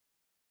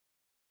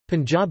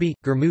Punjabi,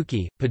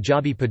 Gurmukhi,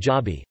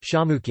 Punjabi,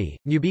 Shamukhi,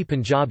 Nubi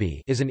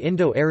Punjabi is an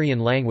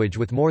Indo-Aryan language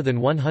with more than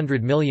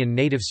 100 million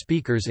native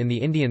speakers in the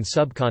Indian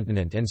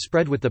subcontinent and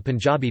spread with the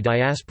Punjabi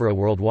diaspora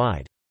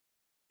worldwide.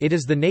 It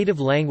is the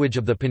native language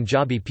of the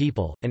Punjabi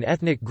people, an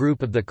ethnic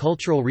group of the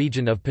cultural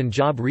region of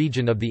Punjab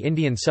region of the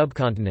Indian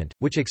subcontinent,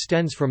 which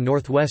extends from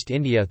northwest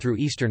India through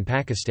eastern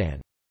Pakistan.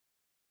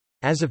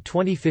 As of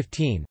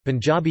 2015,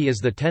 Punjabi is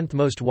the 10th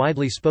most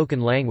widely spoken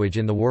language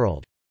in the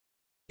world.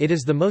 It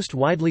is the most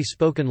widely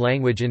spoken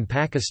language in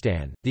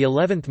Pakistan, the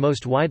 11th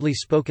most widely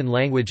spoken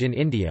language in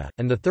India,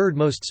 and the 3rd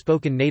most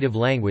spoken native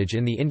language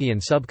in the Indian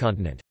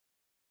subcontinent.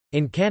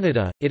 In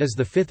Canada, it is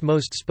the 5th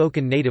most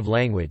spoken native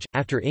language,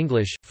 after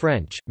English,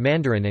 French,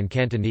 Mandarin and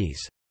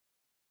Cantonese.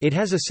 It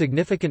has a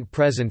significant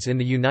presence in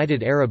the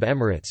United Arab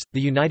Emirates,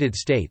 the United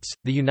States,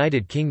 the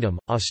United Kingdom,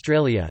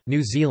 Australia,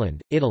 New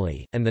Zealand,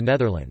 Italy, and the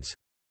Netherlands.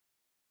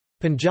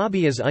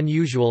 Punjabi is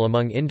unusual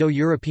among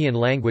Indo-European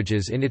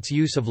languages in its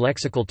use of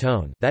lexical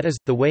tone, that is,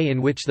 the way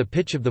in which the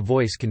pitch of the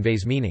voice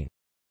conveys meaning.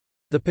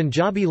 The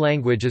Punjabi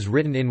language is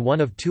written in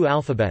one of two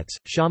alphabets,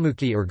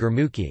 Shamukhi or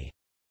Gurmukhi.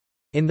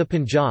 In the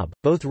Punjab,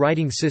 both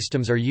writing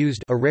systems are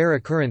used, a rare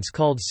occurrence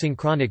called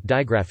synchronic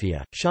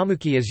digraphia.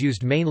 Shamukhi is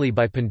used mainly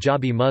by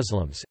Punjabi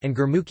Muslims, and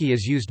Gurmukhi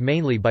is used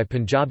mainly by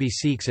Punjabi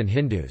Sikhs and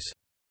Hindus.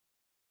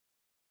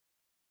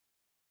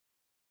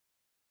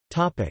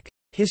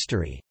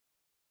 History.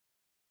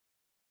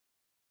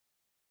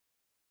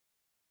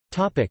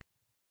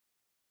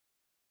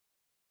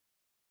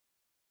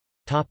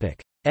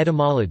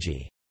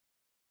 Etymology.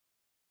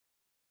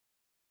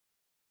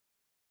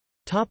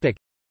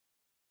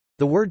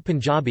 The word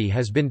Punjabi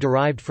has been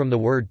derived from the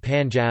word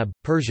Panjab,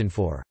 Persian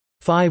for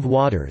 5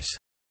 waters,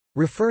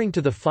 referring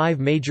to the 5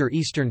 major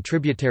eastern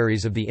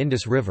tributaries of the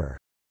Indus River.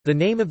 The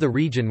name of the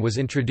region was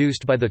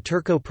introduced by the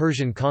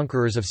Turco-Persian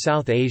conquerors of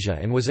South Asia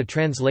and was a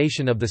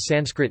translation of the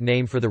Sanskrit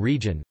name for the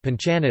region,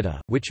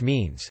 Panchanata, which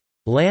means,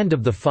 land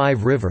of the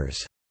 5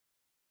 rivers.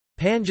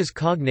 Panj is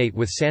cognate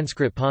with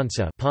Sanskrit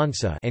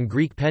pansa and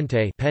Greek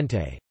pente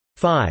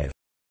 5,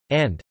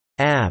 and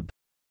ab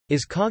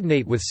is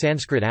cognate with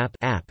Sanskrit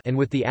ap and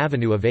with the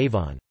avenue of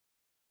Avon.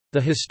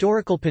 The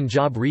historical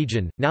Punjab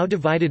region, now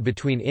divided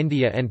between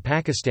India and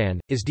Pakistan,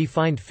 is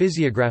defined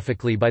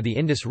physiographically by the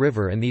Indus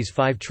River and these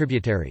 5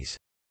 tributaries.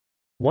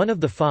 One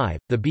of the 5,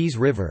 the Beas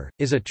River,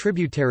 is a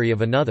tributary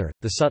of another,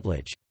 the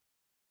Sutlej.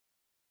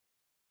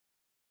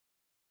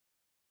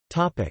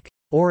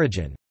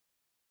 Origin.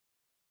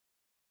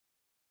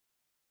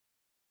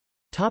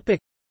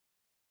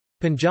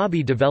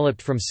 Punjabi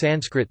developed from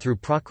Sanskrit through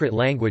Prakrit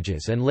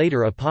languages and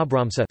later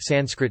Apabhramsa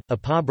Sanskrit,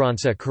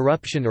 Apabhramsa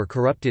corruption or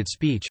corrupted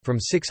speech from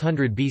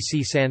 600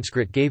 BC.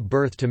 Sanskrit gave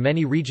birth to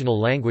many regional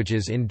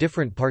languages in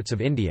different parts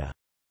of India.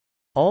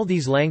 All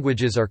these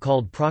languages are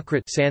called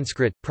Prakrit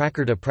Sanskrit,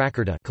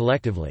 Prakrta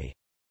collectively.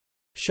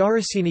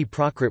 Sharasini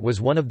Prakrit was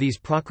one of these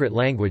Prakrit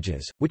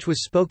languages, which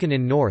was spoken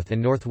in north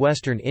and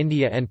northwestern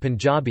India, and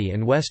Punjabi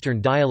and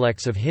western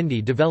dialects of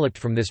Hindi developed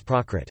from this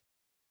Prakrit.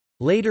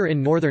 Later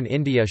in northern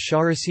India,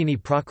 Sharasini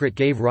Prakrit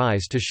gave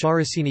rise to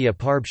Sharasini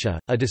Aparbhasha,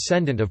 a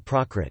descendant of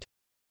Prakrit.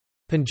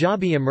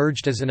 Punjabi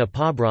emerged as an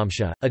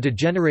Apabhramsha, a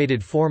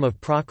degenerated form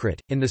of Prakrit,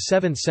 in the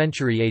 7th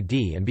century AD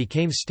and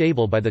became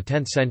stable by the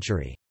 10th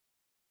century.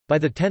 By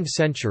the 10th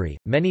century,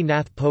 many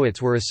Nath poets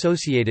were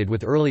associated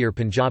with earlier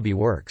Punjabi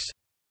works.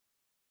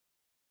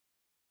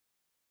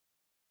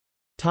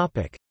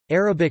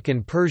 Arabic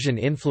and Persian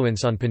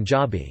influence on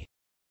Punjabi.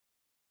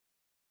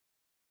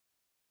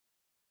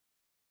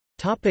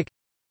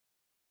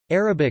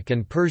 Arabic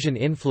and Persian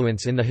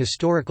influence in the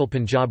historical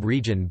Punjab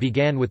region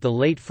began with the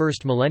late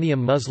 1st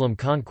millennium Muslim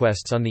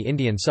conquests on the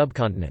Indian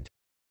subcontinent.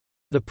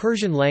 The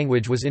Persian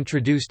language was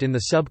introduced in the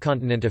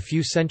subcontinent a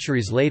few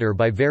centuries later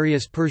by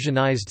various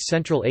Persianized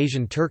Central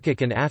Asian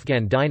Turkic and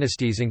Afghan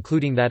dynasties,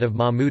 including that of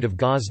Mahmud of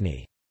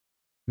Ghazni.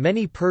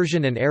 Many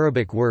Persian and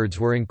Arabic words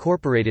were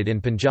incorporated in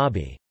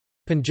Punjabi.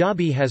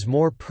 Punjabi has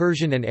more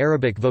Persian and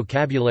Arabic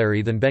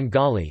vocabulary than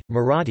Bengali,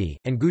 Marathi,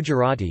 and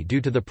Gujarati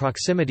due to the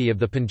proximity of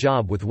the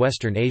Punjab with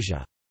Western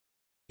Asia.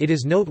 It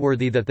is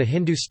noteworthy that the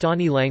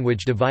Hindustani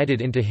language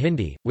divided into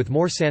Hindi, with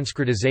more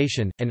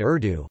Sanskritization, and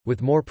Urdu,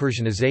 with more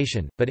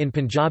Persianization, but in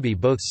Punjabi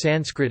both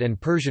Sanskrit and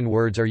Persian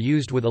words are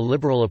used with a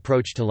liberal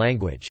approach to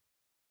language.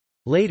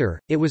 Later,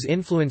 it was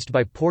influenced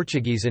by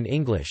Portuguese and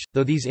English,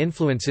 though these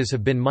influences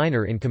have been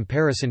minor in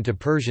comparison to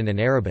Persian and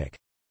Arabic.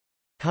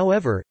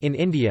 However, in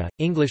India,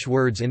 English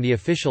words in the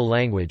official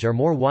language are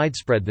more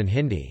widespread than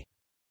Hindi.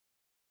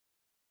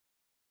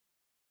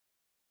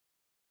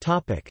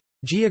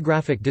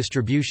 Geographic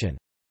distribution.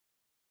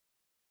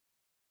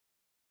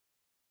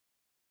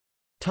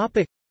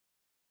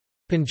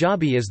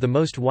 Punjabi is the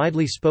most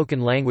widely spoken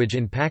language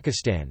in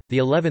Pakistan, the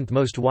 11th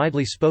most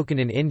widely spoken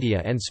in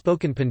India, and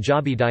spoken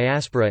Punjabi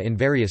diaspora in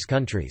various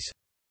countries.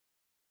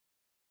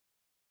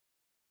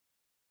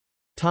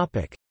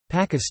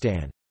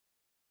 Pakistan.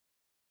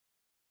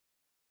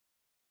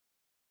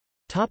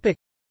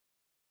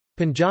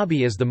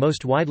 Punjabi is the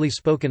most widely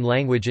spoken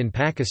language in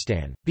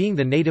Pakistan, being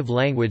the native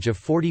language of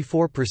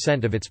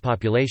 44% of its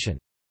population.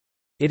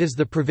 It is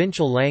the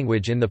provincial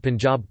language in the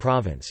Punjab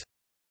province.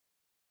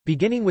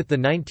 Beginning with the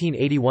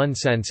 1981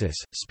 census,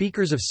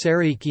 speakers of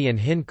Saraiki and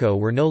Hindko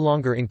were no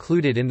longer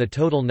included in the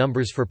total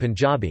numbers for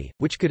Punjabi,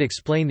 which could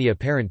explain the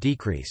apparent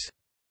decrease.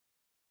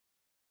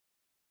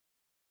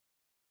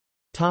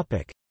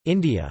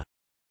 India.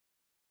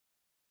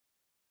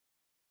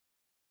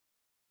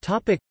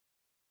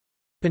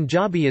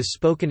 Punjabi is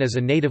spoken as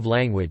a native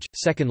language,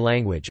 second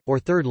language, or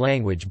third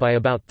language by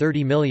about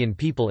 30 million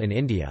people in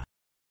India.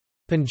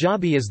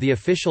 Punjabi is the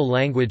official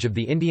language of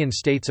the Indian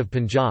states of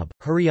Punjab,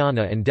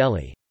 Haryana and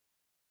Delhi.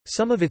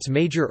 Some of its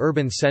major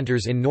urban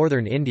centres in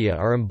northern India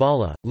are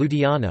Ambala,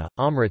 Ludhiana,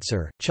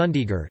 Amritsar,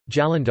 Chandigarh,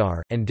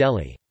 Jalandhar, and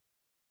Delhi.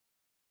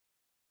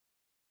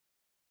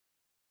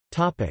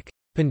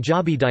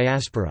 Punjabi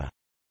diaspora.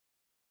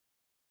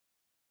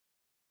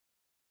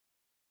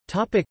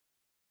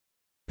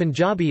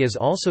 Punjabi is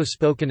also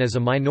spoken as a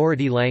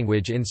minority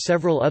language in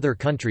several other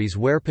countries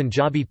where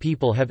Punjabi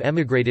people have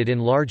emigrated in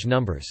large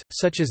numbers,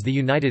 such as the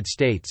United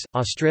States,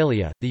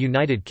 Australia, the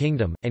United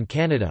Kingdom, and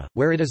Canada,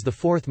 where it is the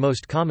fourth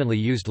most commonly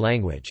used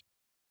language.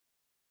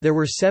 There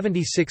were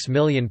 76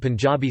 million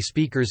Punjabi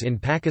speakers in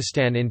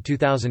Pakistan in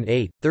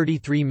 2008,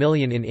 33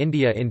 million in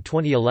India in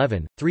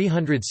 2011,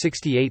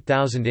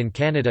 368,000 in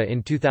Canada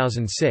in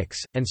 2006,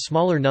 and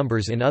smaller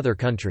numbers in other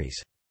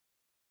countries.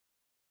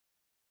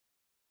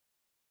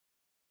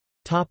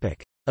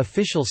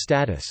 Official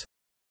status.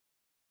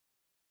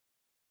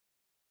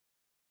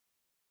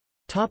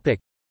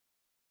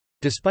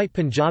 Despite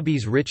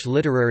Punjabi's rich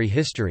literary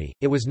history,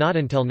 it was not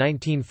until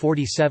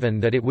 1947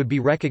 that it would be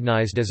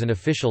recognized as an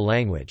official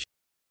language.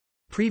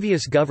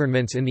 Previous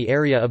governments in the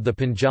area of the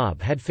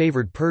Punjab had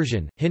favoured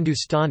Persian,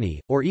 Hindustani,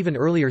 or even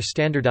earlier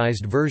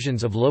standardized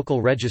versions of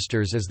local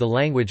registers as the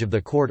language of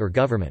the court or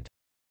government.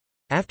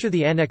 After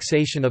the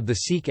annexation of the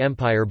Sikh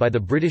Empire by the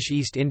British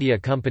East India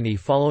Company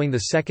following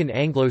the Second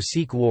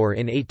Anglo-Sikh War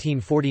in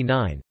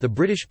 1849, the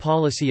British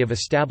policy of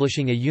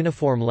establishing a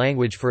uniform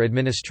language for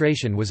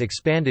administration was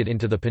expanded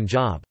into the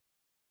Punjab.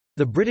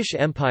 The British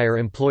Empire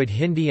employed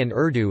Hindi and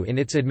Urdu in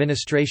its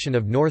administration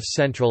of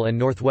north-central and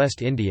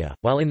northwest India,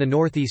 while in the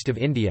northeast of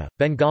India,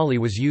 Bengali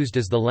was used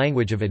as the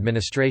language of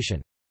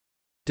administration.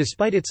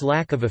 Despite its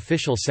lack of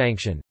official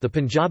sanction, the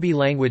Punjabi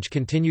language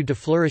continued to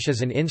flourish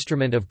as an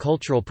instrument of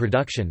cultural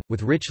production,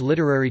 with rich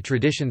literary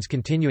traditions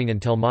continuing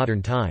until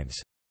modern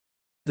times.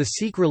 The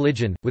Sikh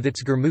religion, with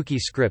its Gurmukhi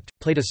script,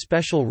 played a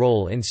special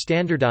role in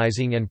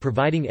standardizing and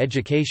providing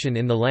education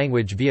in the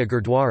language via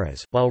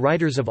gurdwaras, while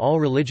writers of all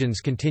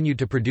religions continued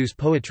to produce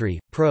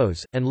poetry,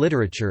 prose, and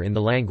literature in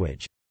the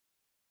language.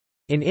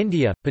 In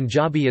India,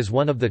 Punjabi is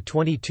one of the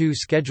 22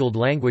 scheduled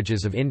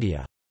languages of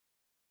India.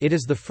 It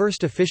is the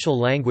first official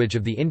language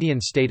of the Indian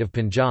state of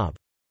Punjab.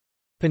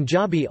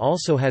 Punjabi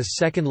also has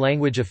second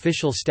language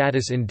official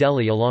status in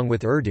Delhi along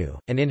with Urdu,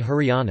 and in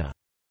Haryana.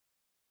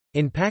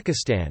 In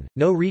Pakistan,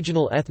 no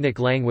regional ethnic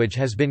language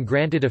has been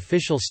granted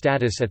official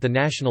status at the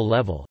national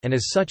level, and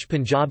as such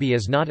Punjabi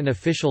is not an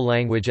official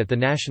language at the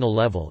national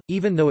level,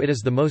 even though it is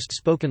the most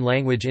spoken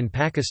language in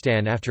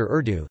Pakistan after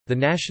Urdu, the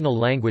national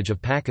language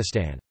of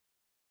Pakistan.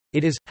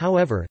 It is,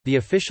 however, the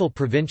official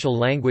provincial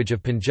language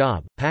of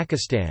Punjab,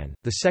 Pakistan,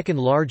 the second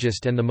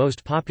largest and the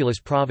most populous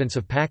province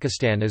of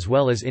Pakistan as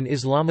well as in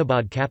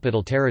Islamabad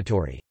Capital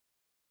Territory.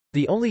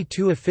 The only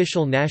two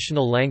official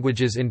national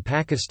languages in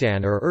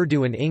Pakistan are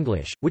Urdu and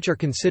English, which are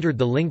considered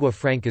the lingua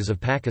francas of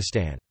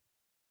Pakistan.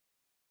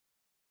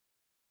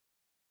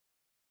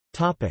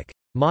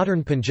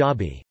 Modern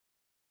Punjabi.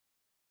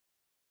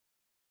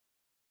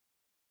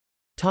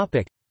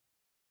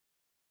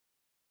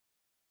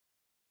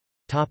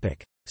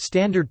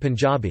 Standard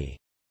Punjabi.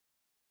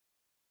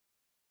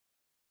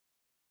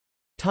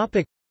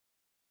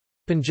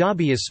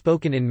 Punjabi is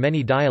spoken in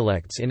many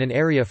dialects in an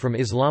area from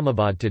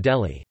Islamabad to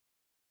Delhi.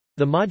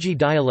 The Majhi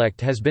dialect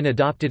has been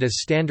adopted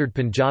as standard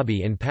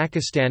Punjabi in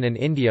Pakistan and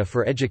India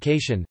for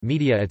education,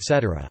 media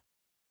etc.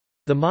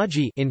 The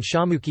Majhi in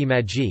Shamukhi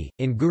Majhi,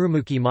 in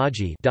Gurumukhi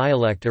Majhi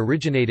dialect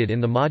originated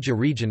in the Majha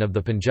region of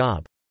the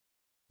Punjab.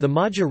 The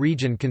Majha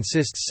region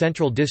consists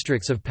central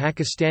districts of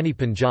Pakistani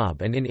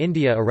Punjab and in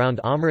India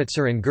around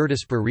Amritsar and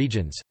Gurdaspur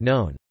regions,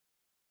 known.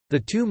 The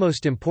two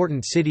most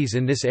important cities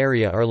in this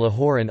area are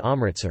Lahore and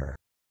Amritsar.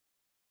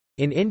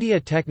 In India,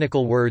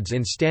 technical words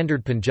in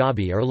standard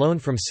Punjabi are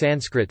loaned from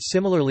Sanskrit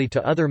similarly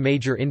to other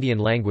major Indian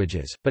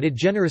languages, but it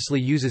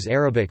generously uses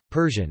Arabic,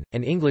 Persian,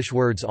 and English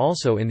words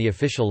also in the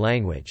official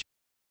language.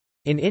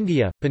 In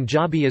India,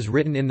 Punjabi is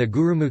written in the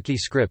Gurumukhi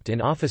script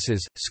in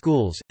offices,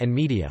 schools, and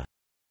media.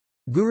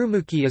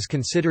 Gurumukhi is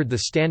considered the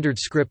standard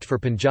script for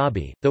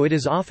Punjabi, though it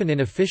is often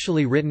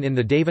unofficially written in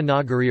the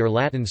Devanagari or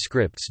Latin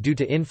scripts due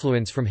to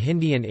influence from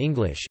Hindi and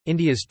English,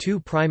 India's two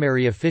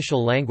primary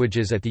official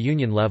languages at the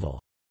union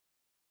level.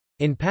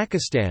 In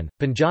Pakistan,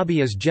 Punjabi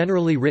is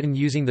generally written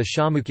using the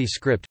Shamukhi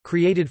script,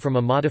 created from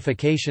a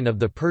modification of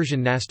the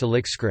Persian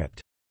Nastaliq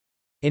script.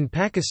 In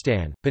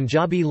Pakistan,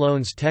 Punjabi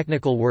loans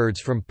technical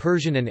words from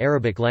Persian and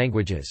Arabic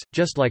languages,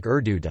 just like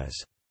Urdu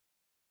does.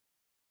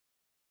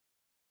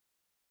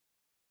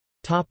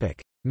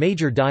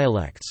 Major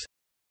dialects.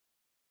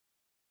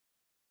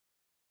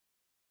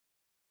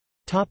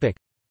 Topic.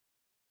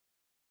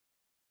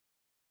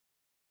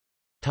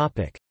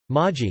 Topic.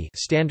 Majhi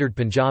Standard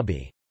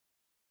Punjabi.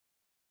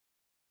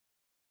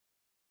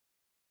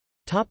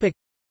 Topic.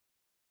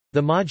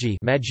 The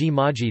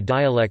Majhi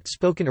dialect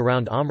spoken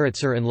around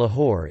Amritsar and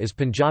Lahore is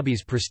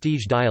Punjabi's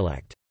prestige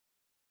dialect.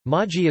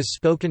 Majhi is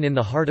spoken in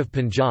the heart of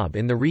Punjab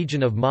in the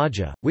region of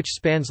Majha, which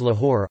spans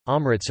Lahore,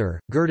 Amritsar,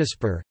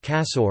 Gurdaspur,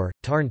 Kasor,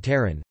 Tarn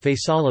Taran,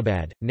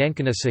 Faisalabad,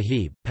 Nankana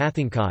Sahib,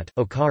 Pathankot,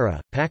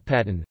 Okara,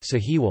 Pakpatan,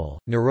 Sahiwal,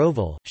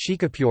 Naroval,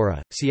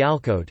 Shikapura,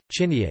 Sialkot,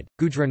 Chiniot,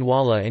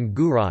 Gujranwala and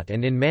Gujarat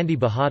and in Mandi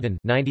Bahaudan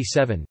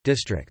 97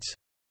 districts.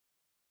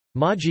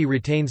 Majhi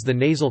retains the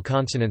nasal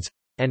consonants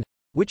and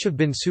which have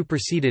been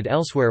superseded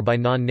elsewhere by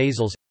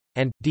non-nasals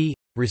and d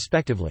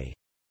respectively.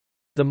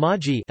 The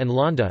Majhi and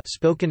Landa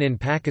spoken in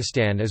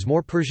Pakistan is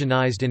more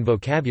Persianized in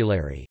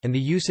vocabulary, and the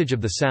usage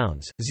of the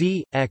sounds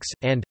z, x,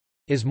 and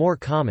is more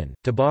common.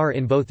 Tabar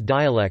in both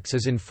dialects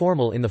is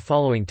informal in the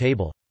following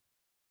table.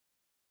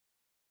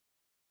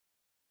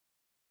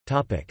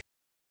 Topic: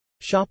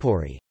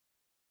 Shahpuri.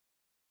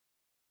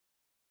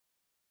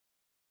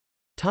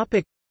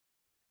 Topic: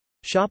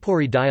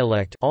 Shahpuri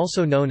dialect,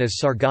 also known as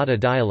Sargodha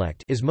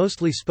dialect, is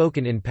mostly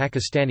spoken in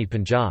Pakistani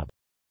Punjab.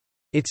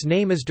 Its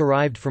name is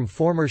derived from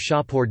former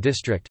Shahpur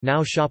district,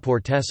 now Shahpur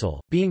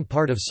Tehsil, being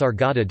part of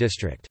Sargodha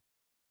district.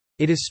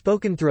 It is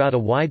spoken throughout a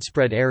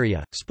widespread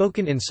area,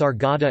 spoken in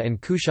Sargodha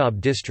and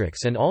Kushab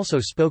districts and also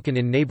spoken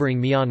in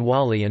neighbouring Mian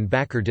Wali and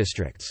Bakar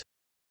districts.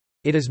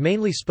 It is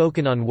mainly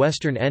spoken on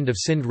western end of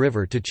Sindh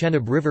River to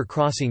Chenab River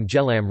crossing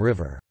Jhelum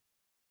River.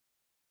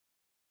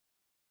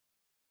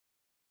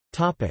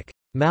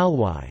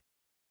 Malwai.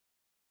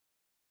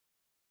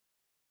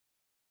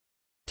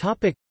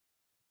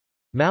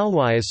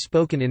 Malwai is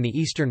spoken in the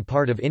eastern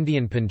part of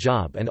Indian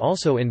Punjab and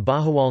also in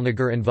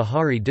Bahawalnagar and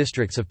Vihari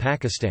districts of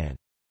Pakistan.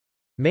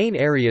 Main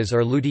areas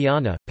are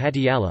Ludhiana,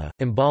 Patiala,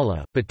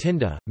 Ambala,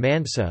 Batinda,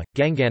 Mansa,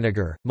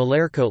 Ganganagar,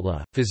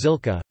 Malerkotla,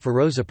 Fazilka,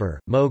 Firozapur,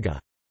 Moga.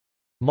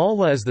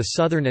 Malwa is the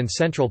southern and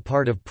central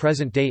part of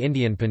present-day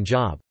Indian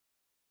Punjab.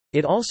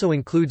 It also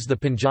includes the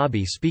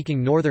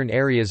Punjabi-speaking northern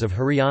areas of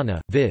Haryana,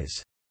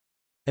 viz.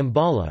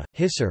 Ambala,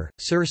 Hisar,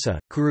 Sirsa,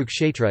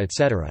 Kurukshetra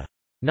etc.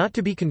 Not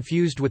to be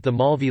confused with the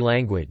Malvi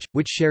language,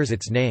 which shares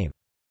its name.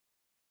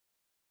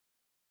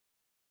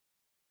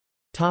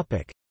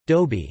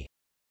 Dobi.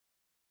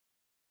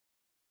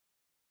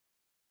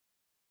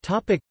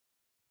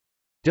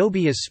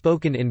 Dobi is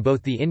spoken in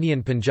both the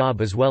Indian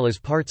Punjab as well as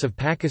parts of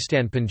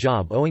Pakistan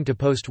Punjab owing to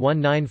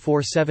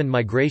post-1947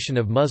 migration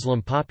of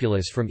Muslim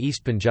populace from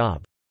East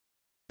Punjab.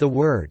 The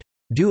word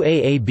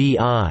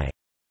Duaabi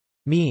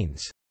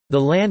means the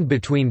land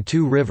between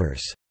two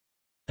rivers,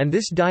 and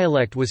this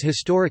dialect was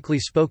historically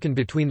spoken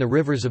between the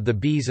rivers of the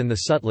Beas and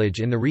the Sutlej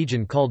in the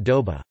region called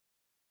Doba.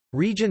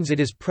 Regions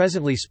it is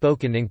presently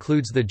spoken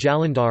includes the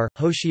Jalandhar,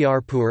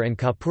 Hoshiarpur and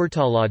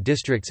Kapurthala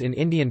districts in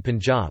Indian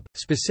Punjab,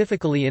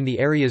 specifically in the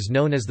areas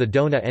known as the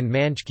Dona and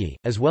Manchki,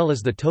 as well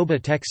as the Toba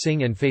Tek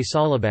Singh and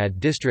Faisalabad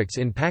districts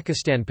in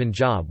Pakistan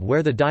Punjab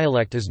where the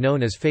dialect is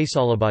known as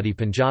Faisalabadi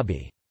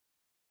Punjabi.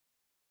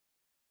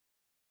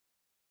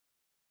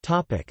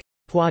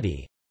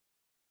 Pwadi.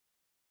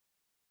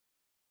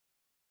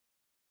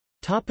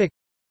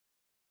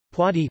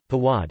 Pwadi,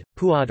 Pawad,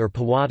 Puad or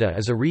Pawada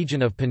is a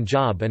region of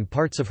Punjab and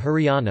parts of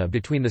Haryana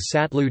between the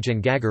Satluj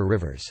and Ghaggar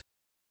rivers.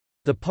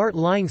 The part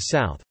lying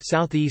south,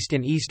 southeast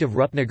and east of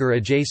Rupnagar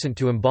adjacent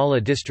to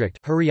Ambala district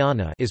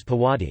Haryana is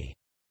Pawadi.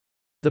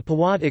 The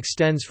Pawad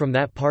extends from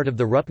that part of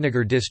the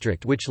Rupnagar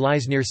district which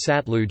lies near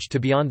Satluj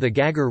to beyond the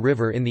Ghaggar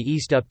river in the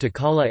east up to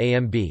Kala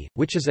Amb,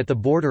 which is at the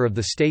border of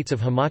the states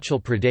of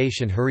Himachal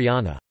Pradesh and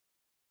Haryana.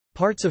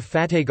 Parts of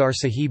Fatehgarh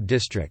Sahib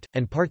district,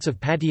 and parts of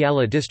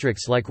Patiala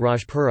districts like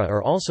Rajpura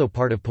are also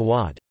part of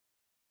Pawad.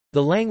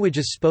 The language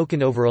is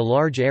spoken over a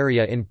large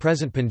area in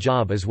present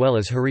Punjab as well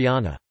as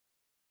Haryana.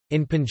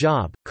 In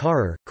Punjab,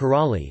 Kharar,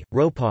 Karali,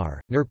 Ropar,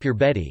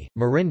 Nurpurbedi,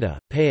 Marinda,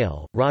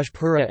 Pale,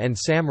 Rajpura and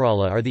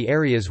Samrala are the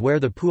areas where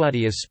the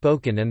Puadi is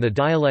spoken, and the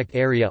dialect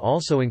area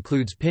also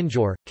includes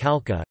Pinjore,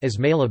 Kalka,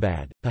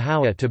 Ismailabad,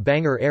 Pahawa to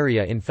Bangar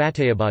area in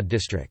Fatehabad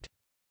district.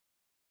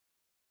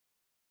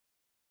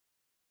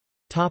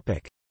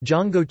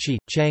 Jangochi,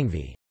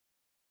 Changvi.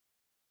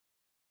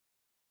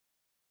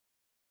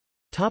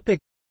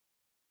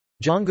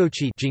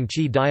 Jangochi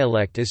Jingchi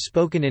dialect is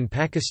spoken in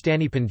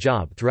Pakistani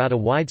Punjab throughout a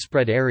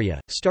widespread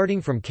area,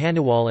 starting from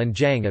Kaniwal and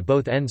Jang at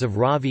both ends of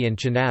Ravi and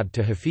Chenab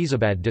to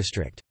Hafizabad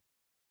district.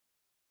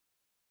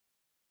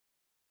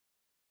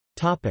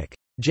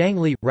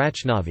 Jangli,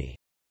 Rachnavi.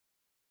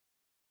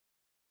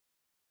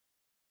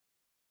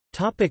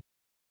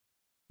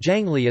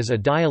 Jangli is a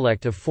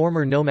dialect of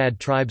former nomad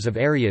tribes of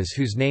areas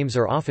whose names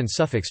are often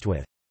suffixed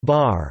with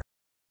bar,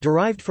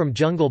 derived from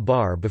jungle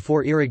bar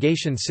before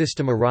irrigation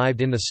system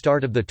arrived in the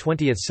start of the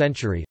 20th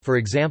century, for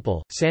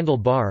example, Sandal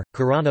Bar,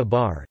 Karana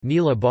Bar,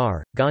 Neela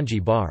Bar,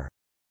 Ganji Bar.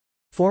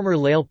 Former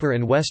Lalpur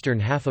and western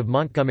half of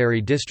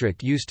Montgomery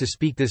district used to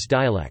speak this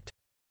dialect.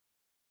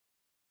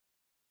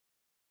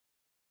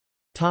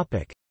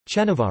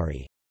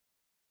 Chenavari.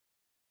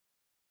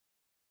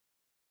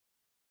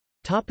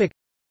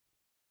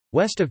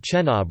 West of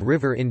Chenab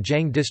River in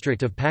Jang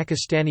district of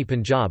Pakistani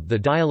Punjab, the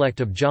dialect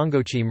of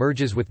Jangochi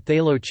merges with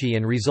Thalochi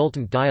and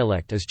resultant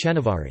dialect is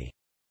Chenavari.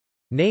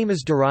 Name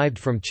is derived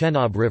from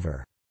Chenab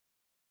River.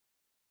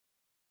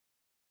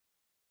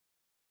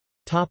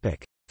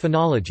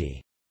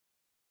 Phonology.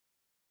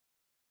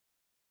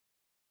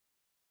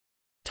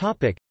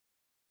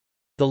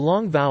 The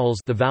long vowels,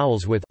 the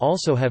vowels with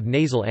also have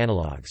nasal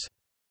analogues.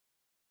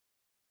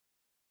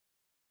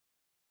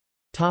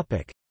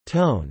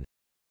 Tone.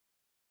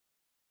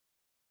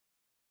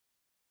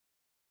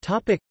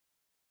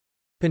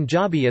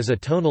 Punjabi is a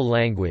tonal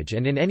language,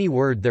 and in any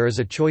word there is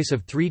a choice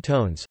of three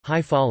tones: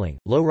 high falling,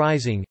 low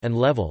rising, and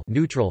level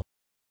neutral.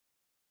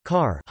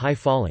 Car, high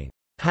falling,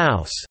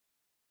 house.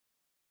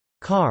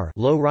 Car,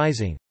 low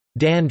rising,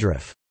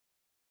 dandruff.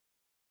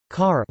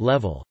 Car,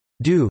 level,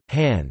 do,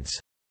 hands.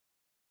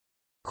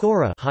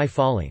 Kora, high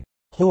falling,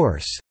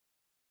 horse.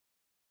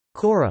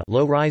 Kora,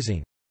 low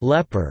rising,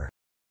 leper.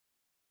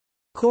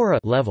 Kora,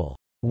 level,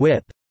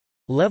 whip.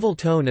 Level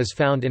tone is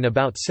found in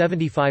about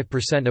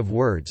 75% of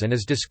words and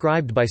is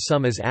described by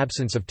some as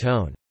absence of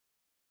tone.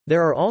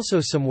 There are also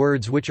some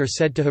words which are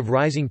said to have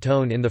rising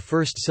tone in the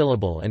first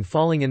syllable and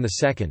falling in the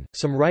second.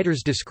 Some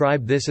writers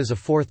describe this as a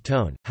fourth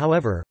tone.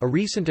 However, a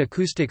recent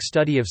acoustic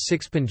study of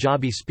 6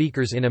 Punjabi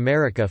speakers in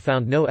America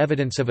found no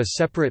evidence of a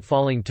separate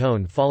falling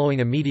tone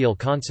following a medial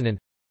consonant.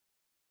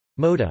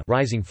 Moda,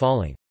 rising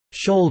falling,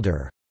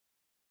 shoulder.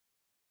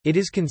 It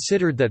is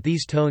considered that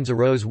these tones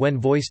arose when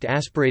voiced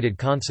aspirated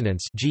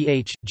consonants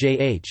gh,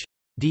 jh,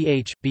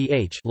 dh,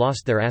 bh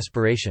lost their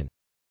aspiration.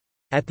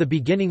 At the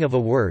beginning of a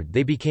word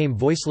they became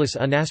voiceless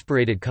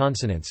unaspirated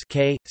consonants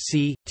k,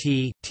 c,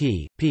 t,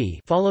 t, p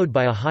followed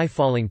by a high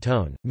falling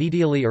tone.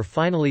 Medially or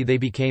finally they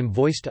became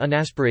voiced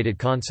unaspirated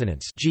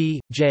consonants g,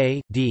 j,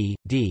 d,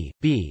 d,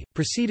 b,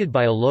 preceded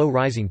by a low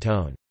rising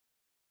tone.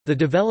 The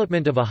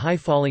development of a high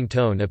falling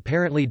tone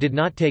apparently did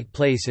not take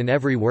place in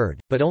every word,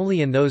 but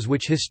only in those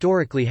which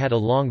historically had a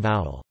long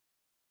vowel.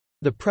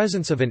 The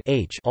presence of an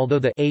h, although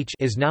the h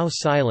is now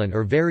silent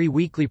or very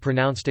weakly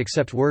pronounced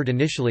except word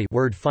initially,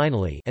 word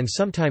finally, and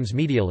sometimes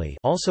medially,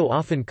 also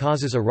often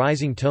causes a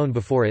rising tone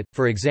before it.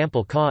 For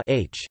example, ka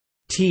h,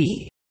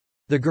 t.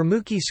 The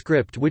Gurmukhi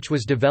script, which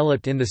was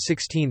developed in the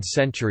 16th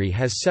century,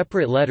 has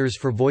separate letters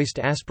for voiced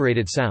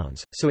aspirated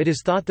sounds, so it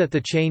is thought that the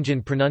change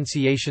in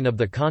pronunciation of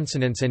the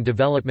consonants and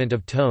development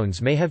of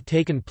tones may have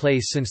taken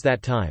place since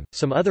that time.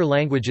 Some other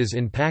languages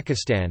in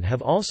Pakistan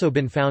have also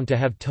been found to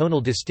have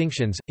tonal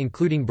distinctions,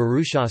 including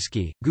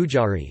Burushaski,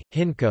 Gujari,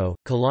 Hindko,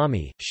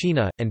 Kalami,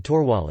 Shina, and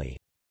Torwali.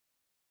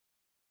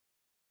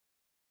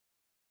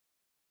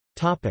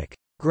 Topic: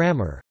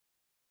 Grammar.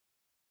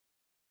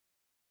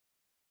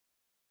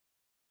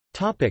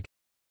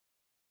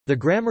 The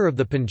grammar of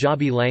the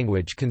Punjabi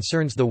language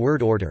concerns the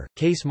word order,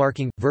 case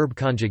marking, verb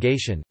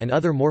conjugation, and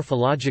other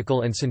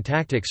morphological and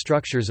syntactic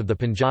structures of the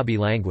Punjabi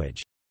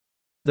language.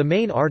 The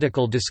main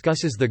article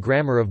discusses the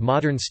grammar of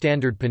modern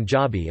Standard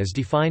Punjabi as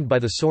defined by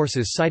the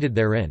sources cited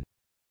therein.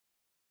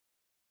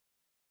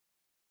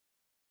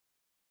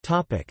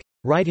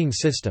 Writing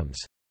systems.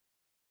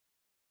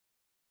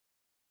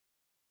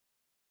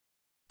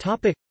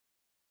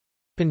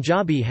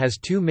 Punjabi has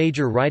two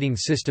major writing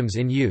systems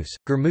in use,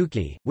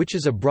 Gurmukhi, which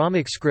is a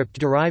Brahmic script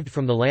derived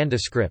from the Landa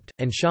script,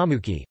 and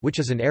Shahmukhi, which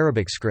is an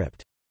Arabic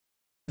script.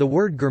 The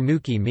word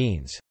Gurmukhi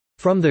means,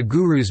 "from the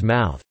Guru's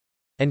mouth",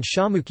 and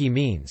Shahmukhi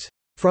means,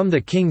 "from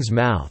the king's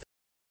mouth".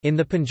 In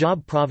the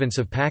Punjab province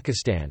of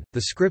Pakistan,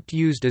 the script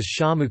used is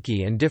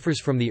Shahmukhi and differs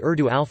from the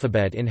Urdu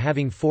alphabet in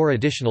having 4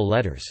 additional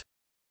letters.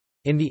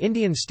 In the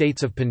Indian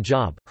states of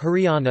Punjab,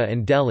 Haryana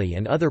and Delhi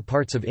and other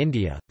parts of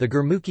India, the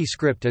Gurmukhi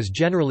script is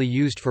generally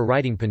used for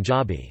writing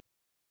Punjabi.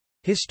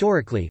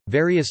 Historically,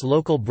 various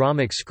local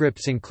Brahmic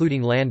scripts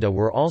including Landa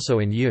were also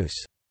in use.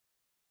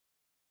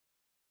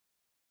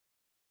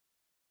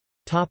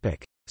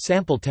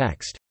 Sample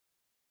text.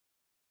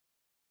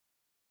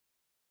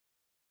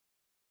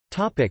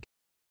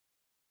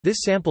 This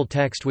sample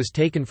text was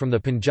taken from the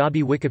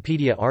Punjabi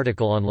Wikipedia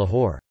article on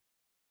Lahore.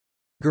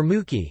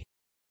 Gurmukhi.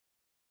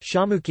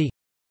 Shahmukhi.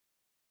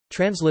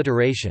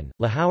 Transliteration,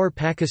 Lahore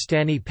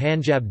Pakistani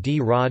Panjab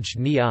di Raj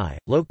ni I,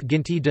 Lok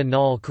Ginti de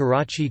Nal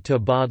Karachi to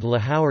Bad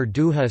Lahore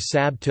Duha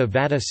Sab to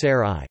Vata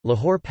Ser I,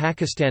 Lahore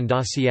Pakistan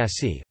da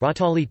Siasi,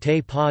 Ratali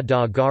te pa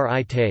da gar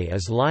I te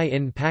as Lai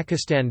in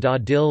Pakistan da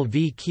Dil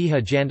v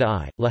Kiha Janda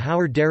I,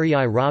 Lahore Dari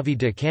I Ravi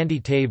de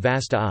Kandi te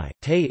Vasta I,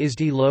 te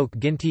Isdi Lok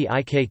Ginti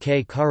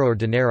Ikk Karor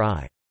Daner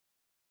I.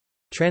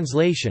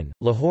 Translation,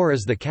 Lahore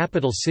is the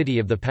capital city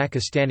of the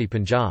Pakistani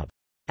Punjab.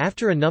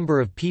 After a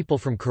number of people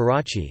from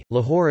Karachi,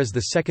 Lahore is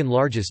the second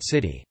largest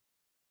city.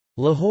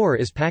 Lahore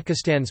is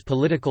Pakistan's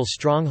political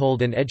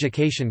stronghold and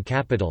education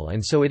capital,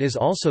 and so it is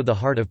also the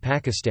heart of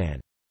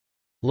Pakistan.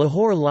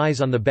 Lahore lies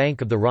on the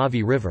bank of the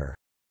Ravi River.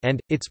 And,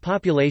 its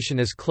population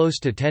is close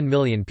to 10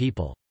 million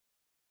people.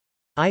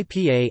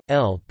 IPA,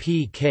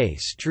 LPK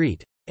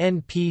Street.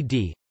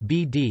 NPD,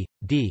 BD,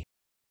 D.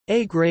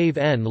 A grave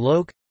N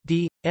Lok,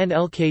 D,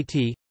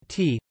 NLKT,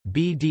 T,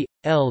 BD,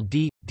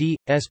 LD, D,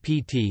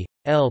 SPT,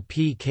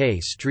 LPK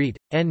Street,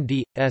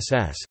 ND,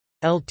 SS.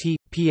 LT,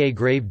 PA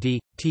grave D,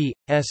 T,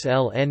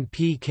 SLN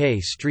PK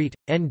street,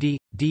 ND,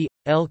 D,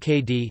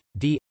 LKD,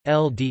 D,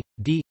 LD,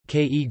 D,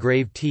 KE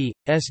grave T,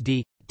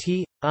 SD,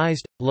 T,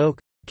 ISD, LOK,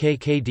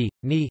 KKD,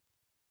 NI.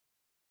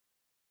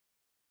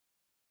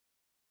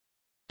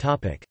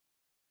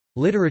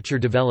 Literature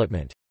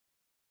development.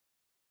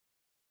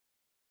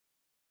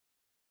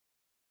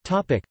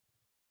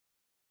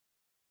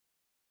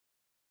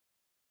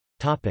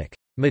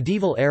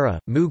 Medieval era,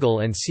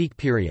 Mughal and Sikh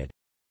period.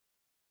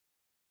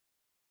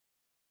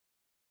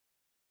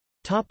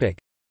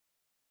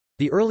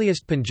 The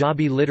earliest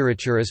Punjabi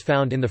literature is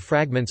found in the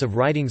fragments of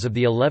writings of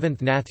the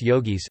 11th Nath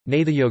yogis,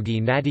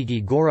 Nathayogi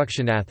Natigi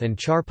Gorakshanath and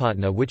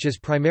Charpatna, which is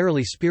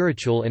primarily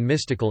spiritual and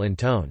mystical in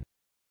tone.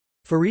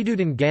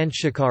 Fariduddin Gand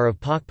Shikar of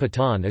Pak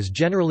Patan is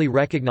generally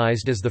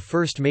recognized as the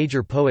first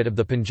major poet of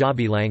the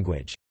Punjabi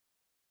language.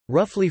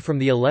 Roughly from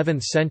the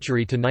 11th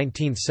century to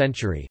 19th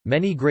century,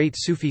 many great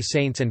Sufi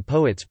saints and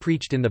poets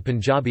preached in the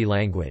Punjabi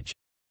language.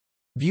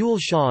 Bull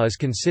Shah is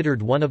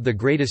considered one of the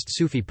greatest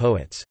Sufi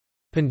poets.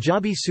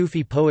 Punjabi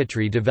Sufi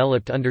poetry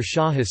developed under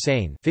Shah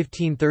Hussain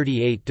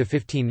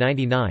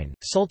 (1538–1599),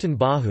 Sultan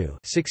Bahu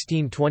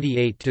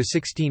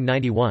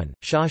 (1628–1691),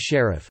 Shah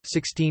Sharif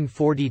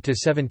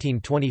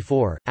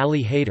 (1640–1724),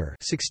 Ali Haider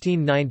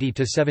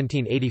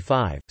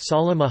 (1690–1785),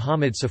 Salah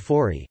Muhammad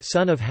Safori,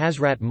 son of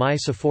Hazrat Mai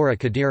Safora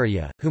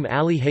Qadiriya, whom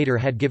Ali Haider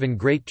had given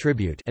great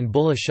tribute, and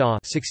Bulleh Shah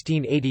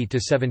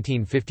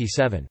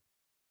 (1680–1757).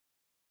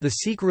 The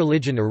Sikh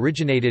religion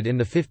originated in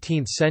the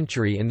 15th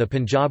century in the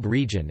Punjab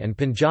region, and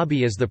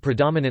Punjabi is the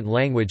predominant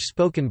language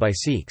spoken by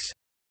Sikhs.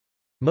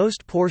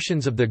 Most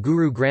portions of the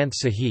Guru Granth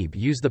Sahib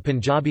use the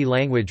Punjabi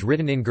language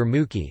written in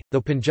Gurmukhi,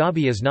 though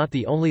Punjabi is not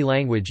the only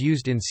language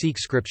used in Sikh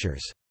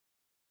scriptures.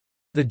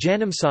 The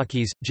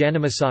Janamsakhis,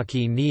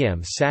 Janamasakhi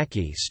Niyam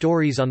Sakhi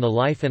stories on the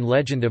life and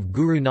legend of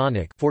Guru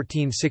Nanak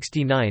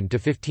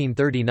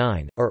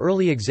 (1469–1539) are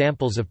early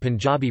examples of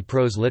Punjabi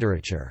prose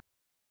literature.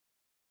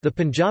 The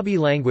Punjabi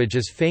language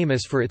is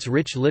famous for its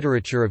rich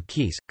literature of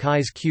keys,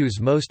 cues,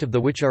 most of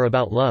the which are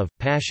about love,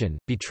 passion,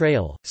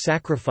 betrayal,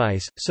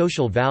 sacrifice,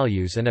 social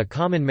values and a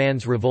common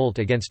man's revolt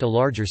against a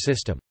larger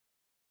system.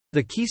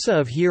 The Kisa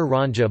of Heer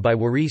Ranja by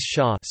Waris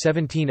Shah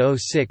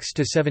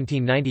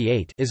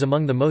 (1706–1798) is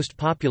among the most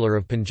popular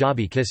of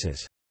Punjabi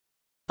kisses.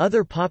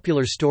 Other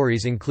popular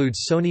stories include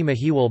Soni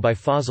Mahiwal by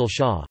Fazil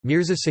Shah,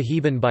 Mirza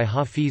Sahiban by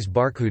Hafiz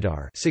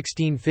Barkhudar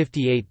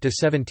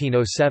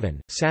 (1658–1707),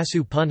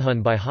 Sasu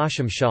Punhun by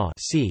Hashim Shah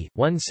 (c.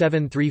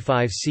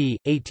 1735 c.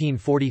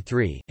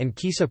 1843), and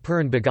Kisa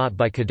Puran Bhagat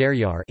by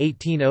Kadaryar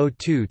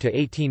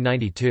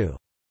 (1802–1892).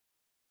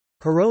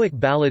 Heroic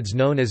ballads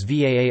known as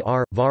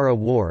Vaar, Vara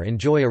War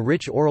enjoy a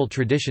rich oral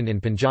tradition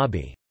in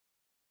Punjabi.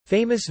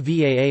 Famous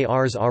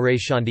Vaars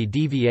Areshandi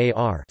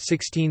Dvar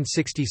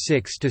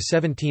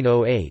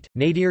 (1666–1708),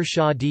 Nadir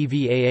Shah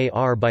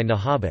Dvar by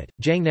Nahabat,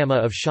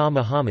 Jangnama of Shah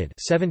Muhammad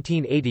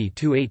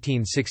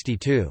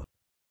 (1780–1862).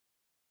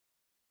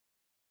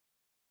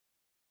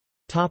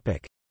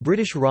 Topic: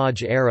 British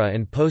Raj era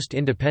and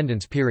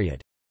post-independence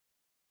period.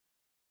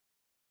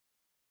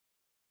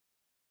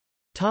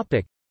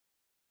 Topic: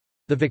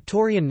 The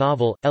Victorian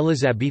novel,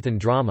 Elizabethan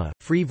drama,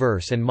 free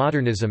verse and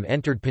modernism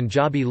entered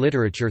Punjabi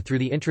literature through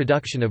the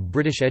introduction of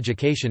British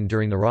education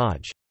during the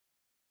Raj.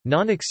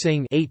 Nanak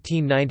Singh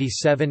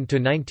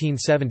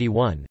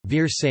 (1897–1971),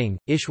 Veer Singh,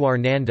 Ishwar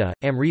Nanda,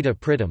 Amrita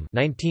Pritam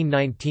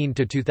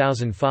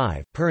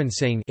 (1919–2005), Puran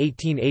Singh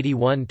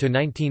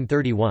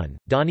 (1881–1931),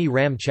 Dani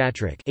Ram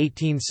Chatrik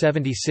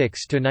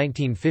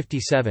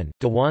 (1876–1957),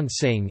 Dewan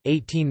Singh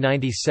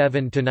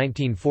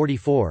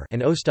 (1897–1944),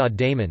 and Ostad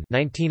Daman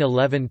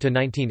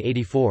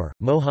 (1911–1984),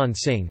 Mohan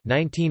Singh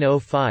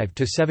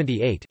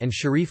 (1905–78), and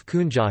Sharif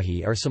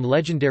Kunjahi are some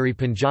legendary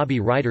Punjabi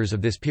writers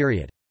of this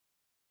period.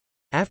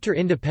 After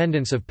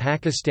independence of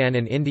Pakistan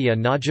and India,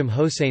 Najm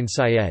Hossain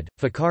Syed,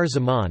 Fakhar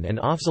Zaman and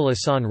Afzal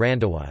Ahsan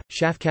Randhawa,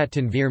 Shafkat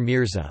Tanveer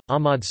Mirza,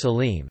 Ahmad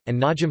Salim,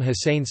 and Najm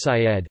Hussain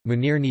Syed,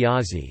 Munir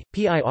Niazi,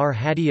 Pir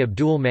Hadi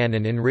Abdul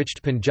Manan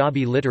enriched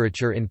Punjabi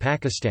literature in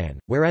Pakistan,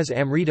 whereas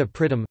Amrita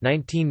Pritam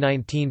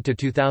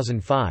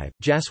 (1919–2005),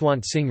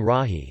 Jaswant Singh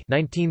Rahi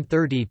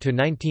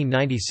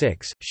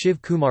 (1930–1996),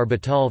 Shiv Kumar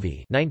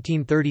Batalvi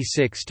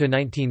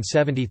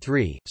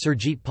 (1936–1973),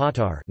 Surjit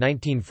Patar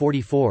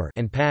 (1944),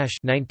 and Pash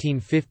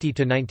 (1950–1988)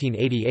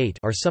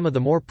 are some of the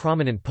more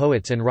prominent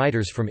poets and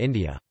writers from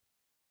India.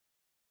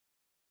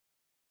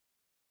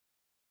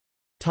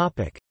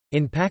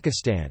 In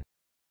Pakistan.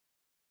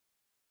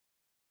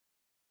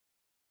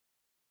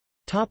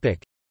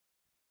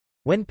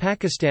 When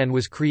Pakistan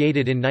was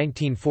created in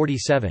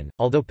 1947,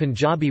 although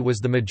Punjabi was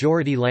the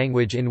majority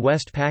language in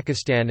West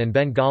Pakistan and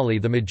Bengali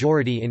the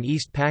majority in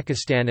East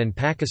Pakistan and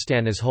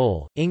Pakistan as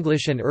whole,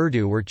 English and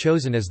Urdu were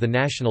chosen as the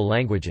national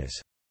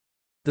languages.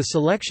 The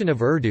selection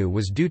of Urdu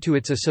was due to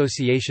its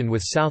association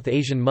with South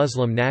Asian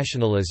Muslim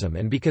nationalism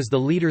and because the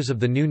leaders of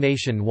the new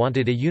nation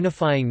wanted a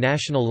unifying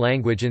national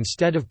language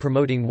instead of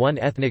promoting one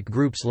ethnic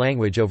group's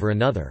language over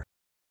another.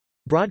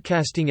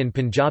 Broadcasting in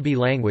Punjabi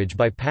language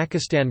by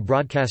Pakistan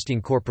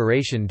Broadcasting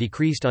Corporation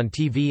decreased on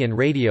TV and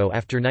radio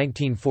after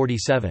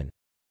 1947.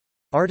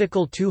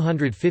 Article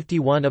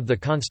 251 of the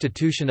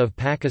Constitution of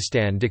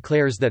Pakistan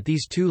declares that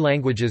these two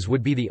languages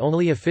would be the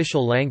only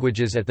official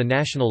languages at the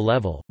national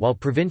level, while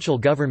provincial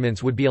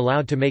governments would be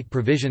allowed to make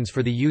provisions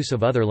for the use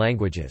of other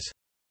languages.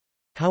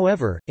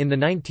 However, in the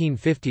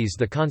 1950s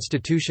the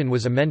constitution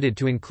was amended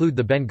to include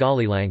the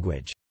Bengali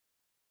language.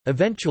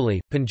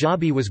 Eventually,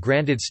 Punjabi was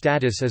granted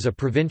status as a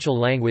provincial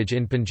language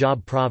in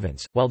Punjab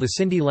province, while the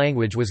Sindhi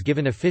language was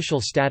given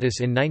official status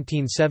in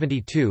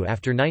 1972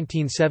 after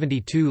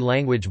 1972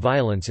 language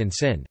violence in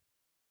Sindh.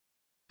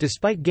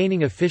 Despite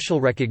gaining official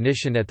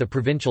recognition at the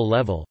provincial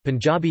level,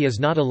 Punjabi is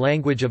not a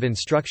language of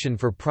instruction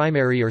for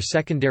primary or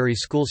secondary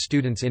school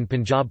students in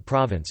Punjab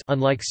province,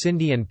 unlike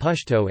Sindhi and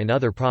Pashto in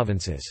other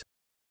provinces.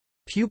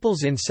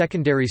 Pupils in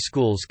secondary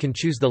schools can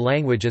choose the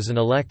language as an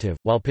elective,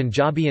 while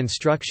Punjabi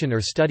instruction or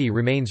study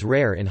remains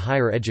rare in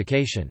higher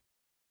education.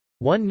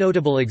 One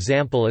notable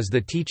example is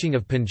the teaching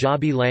of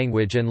Punjabi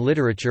language and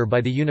literature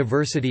by the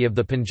University of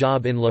the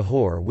Punjab in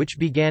Lahore, which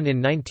began in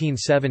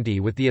 1970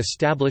 with the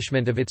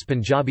establishment of its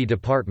Punjabi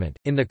department.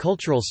 In the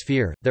cultural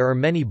sphere, there are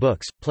many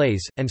books,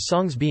 plays, and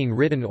songs being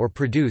written or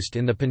produced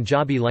in the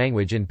Punjabi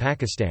language in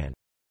Pakistan.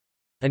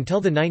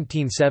 Until the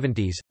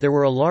 1970s, there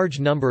were a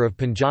large number of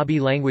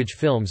Punjabi-language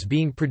films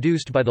being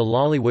produced by the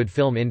Lollywood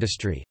film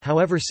industry,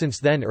 however since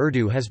then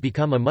Urdu has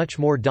become a much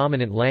more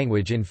dominant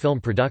language in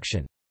film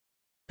production.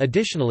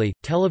 Additionally,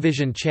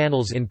 television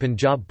channels in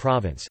Punjab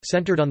province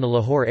centered on the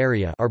Lahore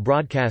area are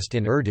broadcast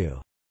in Urdu.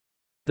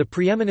 The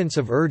preeminence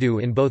of Urdu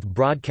in both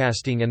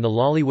broadcasting and the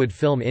Lollywood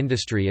film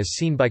industry is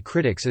seen by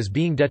critics as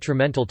being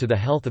detrimental to the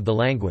health of the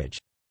language.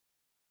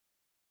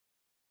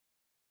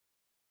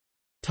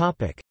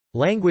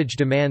 Language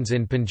demands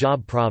in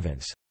Punjab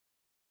province.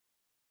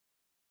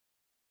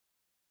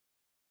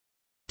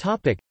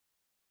 The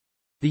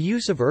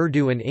use of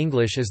Urdu and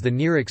English as the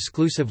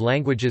near-exclusive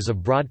languages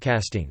of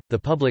broadcasting, the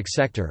public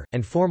sector,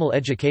 and formal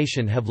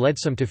education have led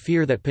some to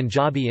fear that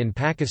Punjabi in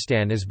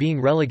Pakistan is being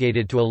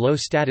relegated to a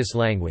low-status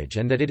language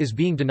and that it is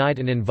being denied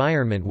an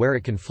environment where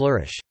it can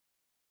flourish.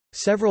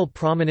 Several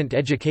prominent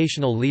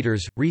educational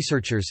leaders,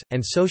 researchers,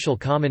 and social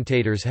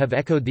commentators have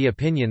echoed the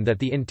opinion that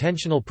the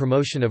intentional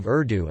promotion of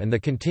Urdu and the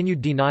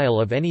continued denial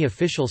of any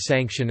official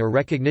sanction or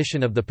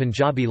recognition of the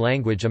Punjabi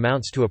language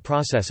amounts to a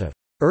process of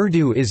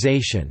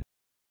Urduization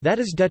that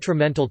is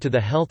detrimental to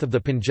the health of the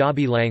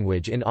Punjabi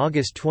language. In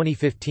August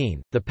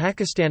 2015, the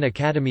Pakistan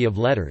Academy of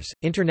Letters,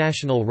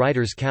 International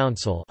Writers'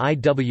 Council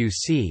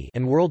 (IWC),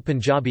 and World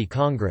Punjabi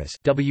Congress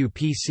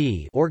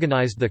 (WPC)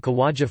 organized the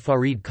Khawaja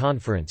Farid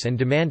Conference and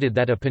demanded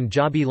that a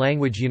Punjabi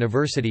language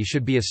university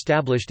should be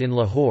established in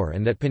Lahore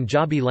and that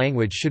Punjabi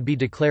language should be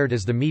declared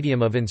as the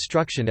medium of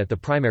instruction at the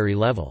primary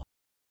level.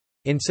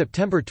 In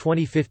September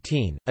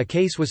 2015, a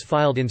case was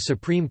filed in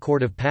Supreme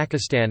Court of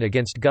Pakistan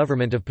against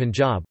Government of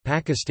Punjab,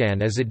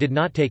 Pakistan as it did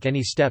not take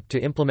any step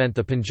to implement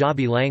the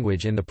Punjabi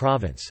language in the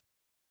province.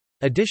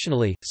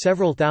 Additionally,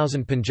 several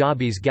thousand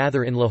Punjabis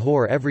gather in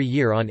Lahore every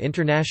year on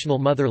International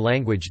Mother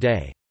Language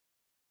Day.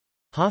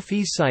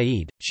 Hafiz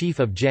Saeed, chief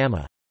of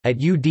Jama at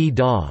UD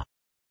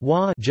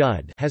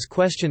Jud has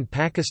questioned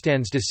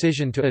Pakistan's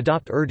decision to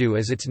adopt Urdu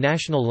as its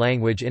national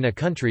language in a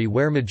country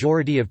where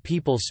majority of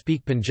people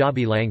speak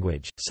Punjabi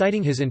language,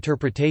 citing his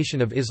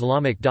interpretation of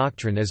Islamic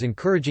doctrine as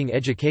encouraging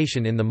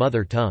education in the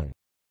mother tongue.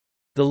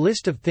 The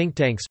list of think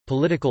tanks,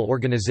 political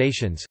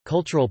organizations,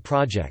 cultural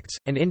projects,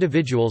 and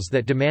individuals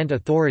that demand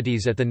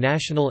authorities at the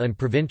national and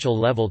provincial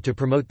level to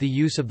promote the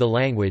use of the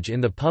language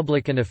in the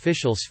public and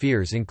official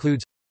spheres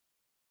includes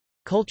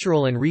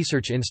Cultural and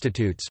Research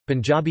Institutes,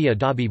 Punjabi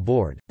Adabi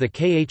Board, the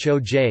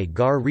Khoj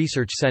Gar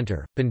Research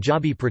Centre,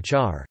 Punjabi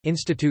Prachar,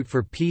 Institute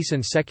for Peace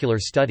and Secular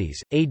Studies,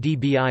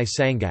 ADBI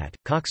Sangat,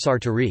 Koxar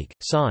Tariq,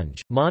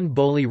 Sanj, Mon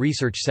Boli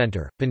Research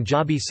Centre,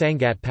 Punjabi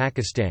Sangat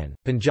Pakistan,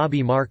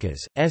 Punjabi Markaz,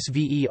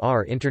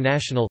 SVER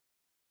International.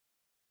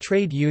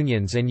 Trade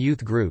unions and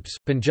youth groups,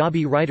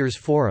 Punjabi Writers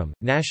Forum,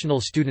 National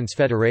Students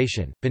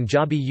Federation,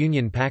 Punjabi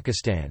Union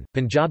Pakistan,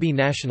 Punjabi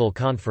National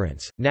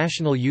Conference,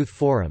 National Youth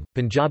Forum,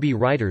 Punjabi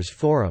Writers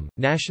Forum,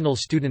 National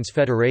Students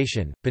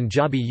Federation,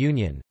 Punjabi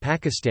Union,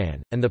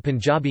 Pakistan, and the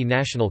Punjabi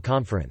National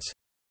Conference.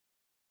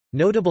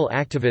 Notable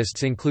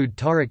activists include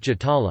Tariq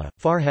Jatala,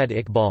 Farhad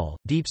Iqbal,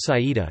 Deep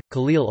Saida,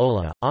 Khalil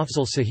Ola,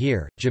 Afzal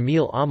Sahir,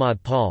 Jamil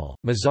Ahmad Paul,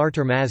 Mazhar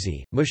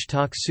Termazi,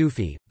 Mushtaq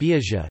Sufi,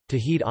 Biaja,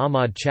 Tawheed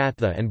Ahmad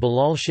Chatha and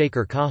Bilal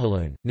Shaker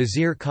Kahaloon,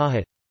 Nazir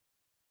Kahat.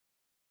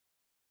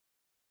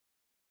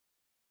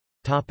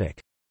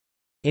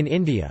 In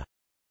India.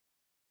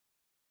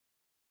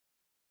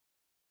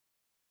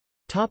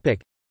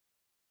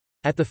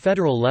 At the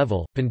federal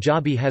level,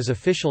 Punjabi has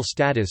official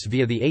status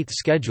via the 8th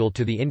schedule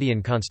to the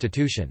Indian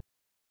constitution.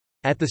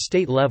 At the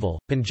state level,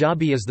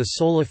 Punjabi is the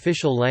sole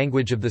official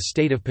language of the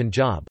state of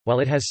Punjab, while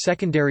it has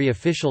secondary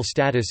official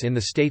status in the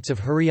states of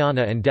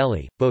Haryana and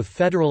Delhi. Both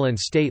federal and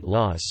state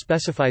laws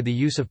specify the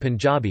use of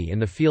Punjabi in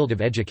the field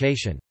of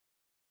education.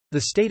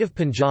 The state of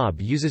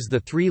Punjab uses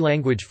the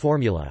three-language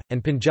formula,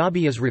 and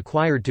Punjabi is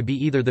required to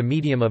be either the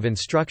medium of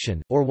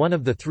instruction, or one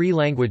of the three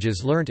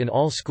languages learnt in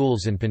all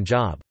schools in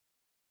Punjab.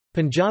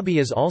 Punjabi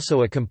is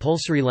also a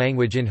compulsory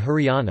language in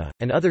Haryana,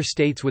 and other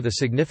states with a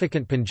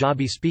significant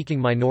Punjabi-speaking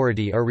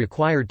minority are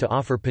required to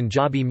offer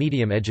Punjabi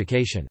medium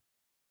education.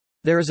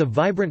 There is a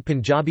vibrant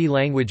Punjabi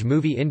language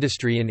movie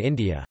industry in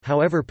India,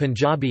 however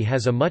Punjabi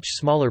has a much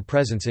smaller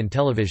presence in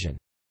television.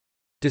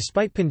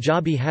 Despite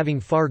Punjabi having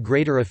far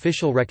greater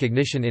official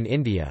recognition in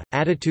India,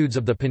 attitudes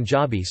of the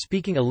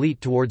Punjabi-speaking elite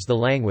towards the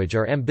language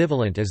are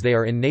ambivalent as they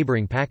are in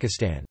neighbouring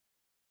Pakistan.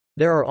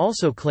 There are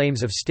also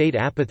claims of state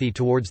apathy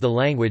towards the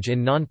language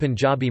in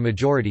non-Punjabi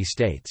majority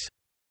states.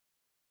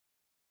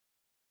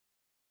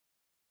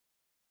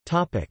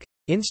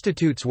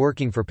 Institutes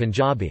working for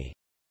Punjabi.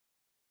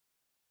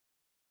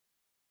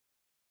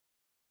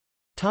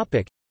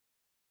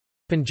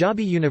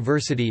 Punjabi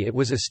University. It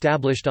was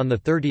established on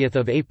 30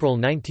 April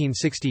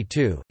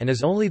 1962, and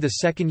is only the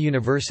second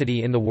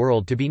university in the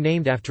world to be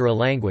named after a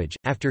language,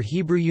 after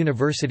Hebrew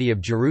University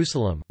of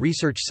Jerusalem,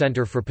 Research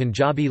Centre for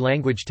Punjabi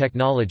Language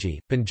Technology,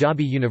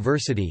 Punjabi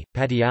University,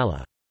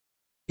 Patiala.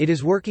 It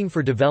is working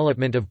for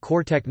development of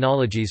core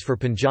technologies for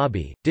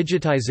Punjabi,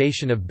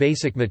 digitization of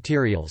basic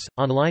materials,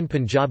 online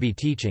Punjabi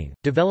teaching,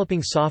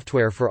 developing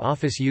software for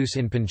office use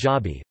in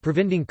Punjabi,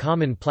 providing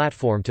common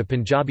platform to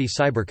Punjabi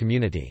cyber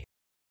community.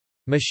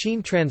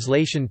 Machine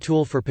translation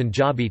tool for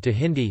Punjabi to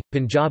Hindi,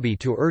 Punjabi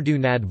to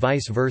Urdu and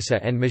vice versa,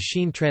 and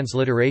machine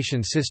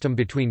transliteration system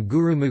between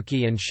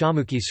Gurumukhi and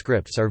Shamukhi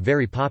scripts are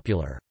very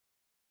popular.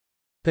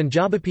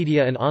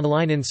 Punjabipedia, an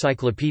online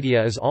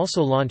encyclopedia, is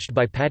also launched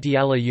by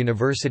Patiala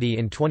University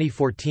in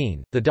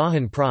 2014. The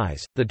Dahan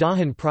Prize. The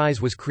Dahan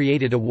Prize was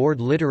created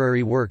award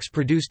literary works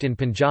produced in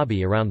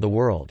Punjabi around the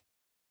world.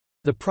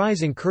 The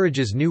prize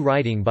encourages new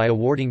writing by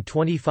awarding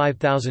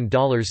 $25,000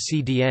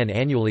 CDN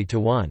annually to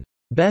one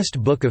best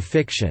book of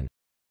fiction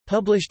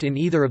published in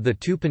either of the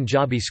two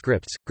Punjabi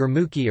scripts,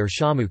 Gurmukhi or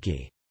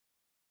Shamukhi.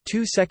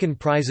 Two second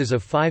prizes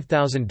of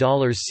 $5,000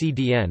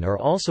 CDN are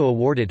also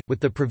awarded, with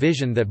the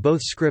provision that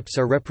both scripts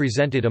are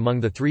represented among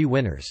the three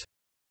winners.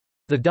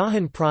 The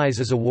Dahan Prize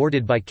is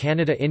awarded by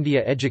Canada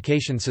India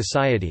Education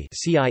Society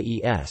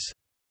 (CIES).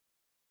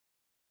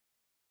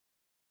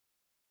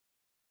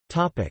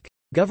 Topic: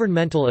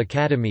 Governmental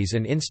academies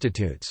and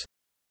institutes.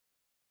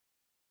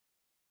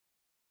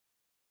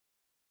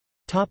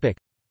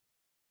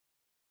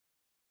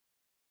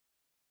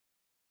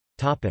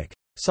 Topic: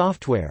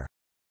 Software.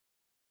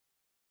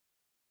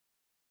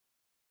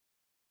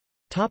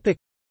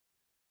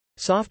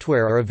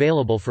 Software are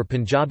available for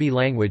Punjabi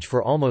language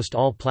for almost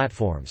all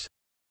platforms.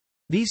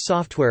 These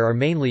software are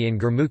mainly in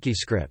Gurmukhi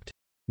script.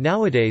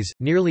 Nowadays,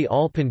 nearly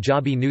all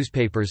Punjabi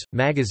newspapers,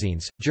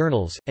 magazines,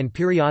 journals, and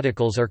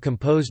periodicals are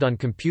composed on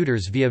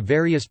computers via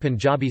various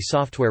Punjabi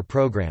software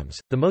programs,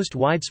 the most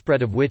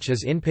widespread of which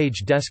is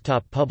InPage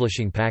desktop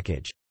publishing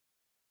package.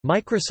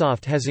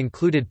 Microsoft has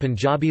included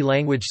Punjabi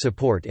language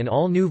support in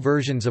all new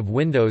versions of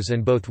Windows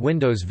and both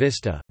Windows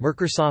Vista,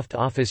 Microsoft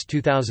Office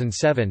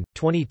 2007,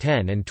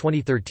 2010 and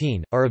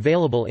 2013, are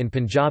available in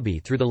Punjabi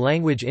through the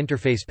Language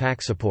Interface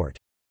Pack support.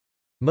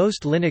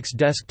 Most Linux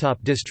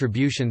desktop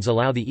distributions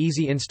allow the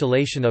easy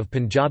installation of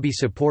Punjabi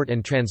support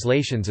and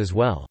translations as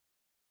well.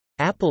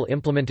 Apple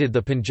implemented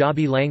the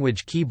Punjabi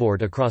language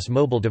keyboard across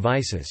mobile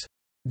devices.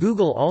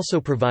 Google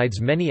also provides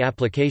many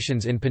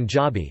applications in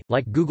Punjabi,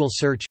 like Google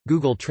Search,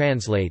 Google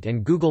Translate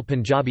and Google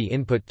Punjabi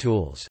input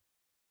tools.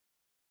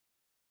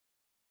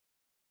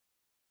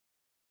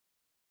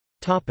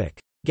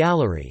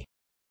 Gallery.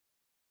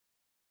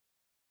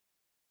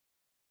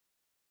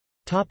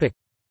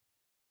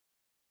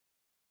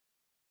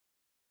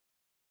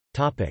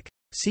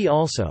 See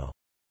also: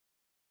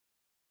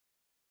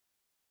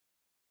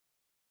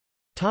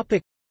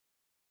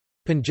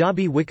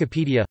 Punjabi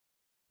Wikipedia,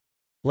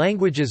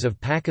 Languages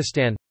of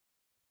Pakistan,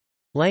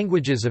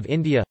 Languages of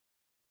India,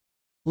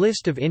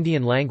 List of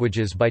Indian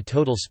languages by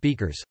total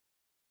speakers,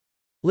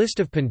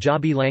 List of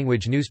Punjabi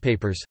language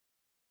newspapers,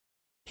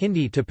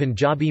 Hindi to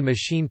Punjabi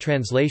machine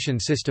translation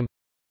system,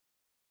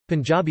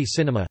 Punjabi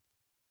cinema.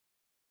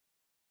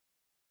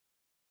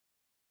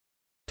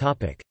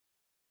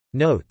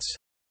 Notes.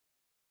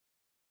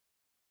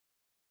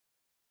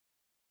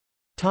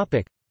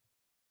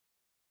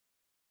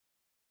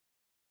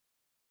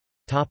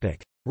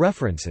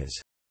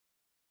 References.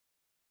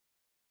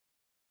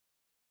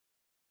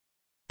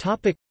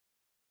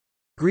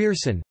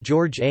 Grierson,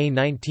 George A.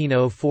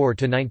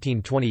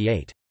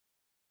 1904–1928.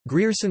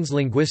 Grierson's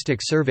Linguistic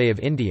Survey of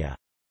India.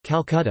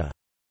 Calcutta.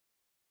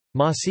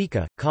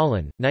 Masika,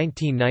 Colin,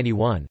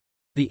 1991.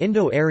 The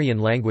Indo-Aryan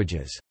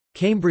Languages.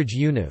 Cambridge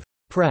Univ.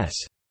 Press.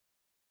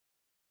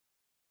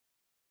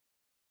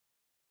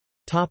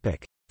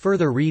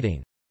 Further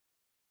reading.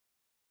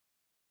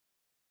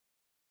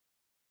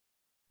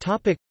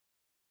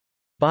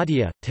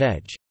 Bhatia,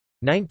 Tej.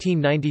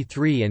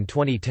 1993 and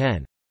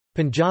 2010.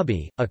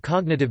 Punjabi, A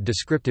Cognitive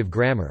Descriptive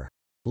Grammar.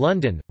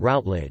 London,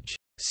 Routledge.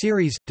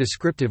 Series,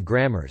 Descriptive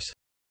Grammars.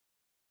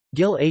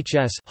 Gill H.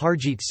 S.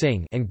 Harjeet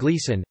Singh and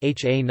Gleeson,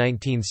 H. A.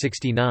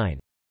 1969.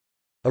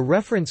 A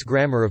Reference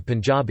Grammar of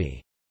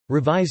Punjabi.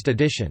 Revised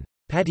edition.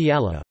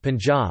 Patiala,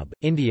 Punjab,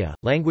 India,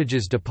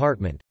 Languages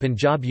Department,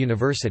 Punjab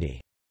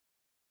University.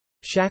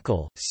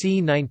 Shackle,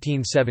 C.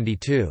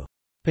 1972.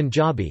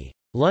 Punjabi.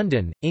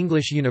 London,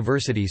 English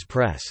Universities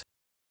Press.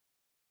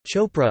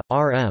 Chopra,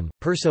 R. M.,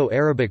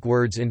 Perso-Arabic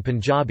Words in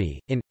Punjabi,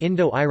 in,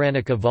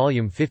 Indo-Iranica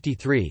Volume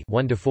 53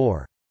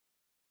 1–4.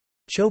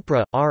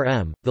 Chopra, R.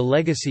 M., The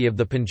Legacy of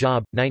the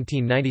Punjab,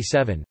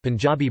 1997,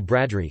 Punjabi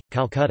Bradri,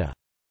 Calcutta.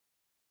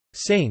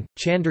 Singh,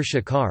 Chander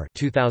Shekhar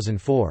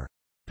 2004.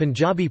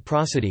 Punjabi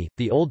Prosody,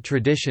 The Old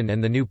Tradition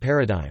and the New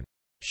Paradigm.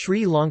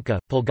 Sri Lanka,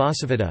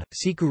 Pulgasavada,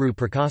 Sikuru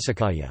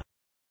Prakasakaya.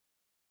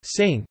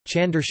 Singh,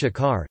 Chander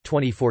Shekhar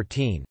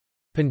 2014.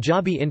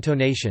 Punjabi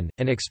Intonation,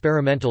 An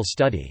Experimental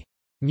Study.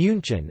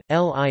 München,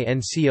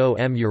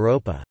 LINCOM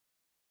Europa.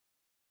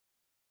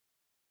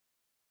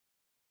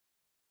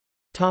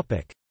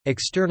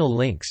 External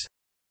links.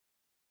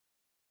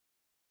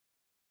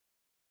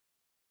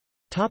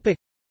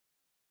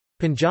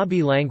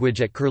 Punjabi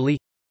language at Curlie,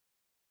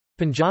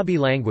 Punjabi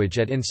language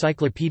at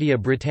Encyclopaedia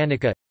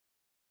Britannica,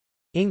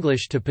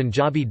 English to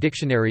Punjabi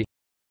Dictionary,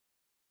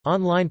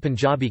 Online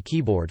Punjabi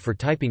keyboard for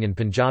typing in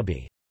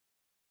Punjabi.